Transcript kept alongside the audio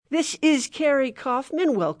This is Carrie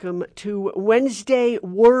Kaufman. Welcome to Wednesday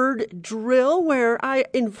Word Drill, where I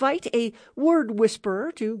invite a word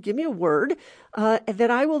whisperer to give me a word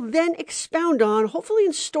that I will then expound on, hopefully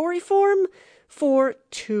in story form, for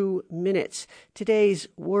 2 minutes. Today's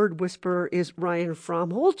word whisperer is Ryan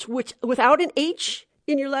Fromholtz, which without an H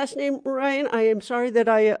in your last name, Ryan. I am sorry that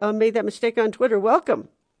I made that mistake on Twitter. Welcome.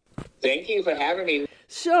 Thank you for having me.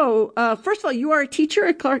 So, first of all, you are a teacher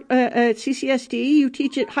at CCSD. You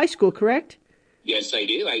teach at high school, correct? Yes, I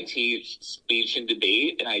do. I teach speech and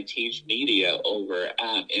debate, and I teach media over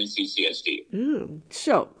at CCSD.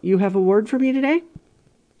 So, you have a word for me today?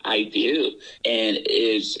 I do, and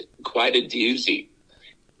it's quite a doozy.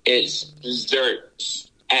 It's Xertz,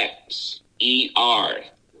 Xertz.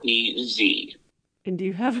 And do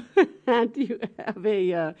you have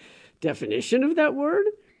a definition of that word?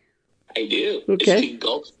 I do. Okay. It's to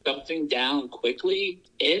gulp something down quickly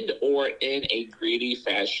and or in a greedy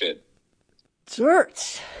fashion.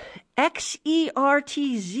 Xertz.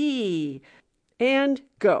 Xertz. And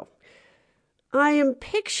go. I am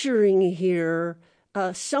picturing here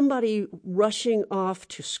somebody rushing off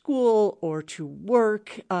to school or to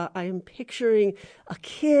work. I am picturing a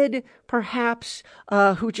kid, perhaps,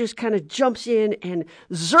 who just kind of jumps in and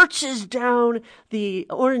Xertzes down the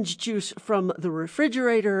orange juice from the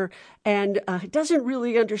refrigerator and doesn't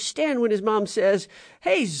really understand when his mom says,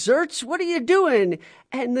 "Hey, Xertz, what are you doing?"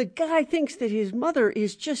 And the guy thinks that his mother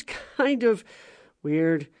is just kind of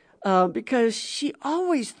weird. Because she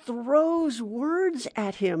always throws words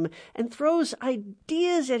at him and throws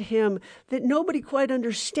ideas at him that nobody quite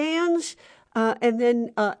understands. And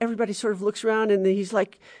then everybody sort of looks around and he's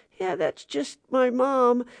like, "Yeah, that's just my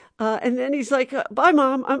mom." And then he's like, "Bye,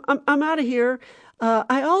 Mom. I'm out of here."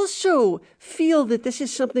 I also feel that this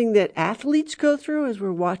is something that athletes go through as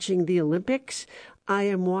we're watching the Olympics. I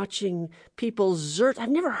am watching people Xertz. I've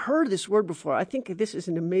never heard this word before. I think this is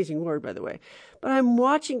an amazing word, by the way. But I'm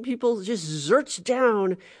watching people just Xertz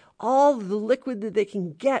down all the liquid that they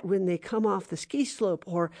can get when they come off the ski slope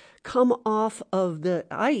or come off of the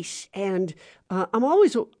ice. And I'm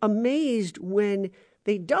always amazed when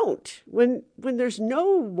they don't, when there's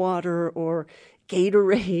no water or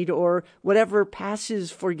Gatorade or whatever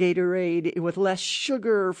passes for Gatorade with less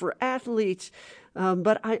sugar for athletes.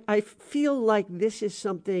 But I feel like this is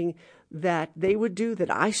something that they would do,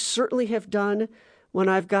 that I certainly have done when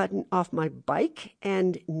I've gotten off my bike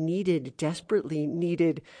and desperately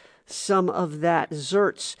needed some of that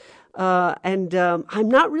Xertz. And I'm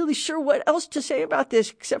not really sure what else to say about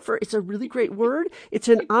this, except for it's a really great word. It's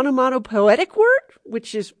an onomatopoetic word,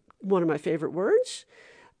 which is one of my favorite words.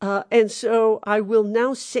 And so I will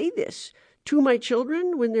now say this to my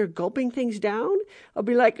children when they're gulping things down. I'll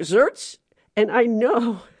be like, "Xertz." And I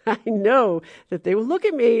know that they will look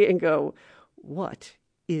at me and go, "What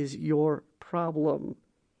is your problem,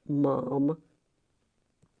 Mom?"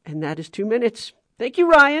 And that is 2 minutes. Thank you,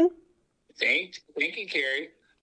 Ryan. Thank you, Carrie.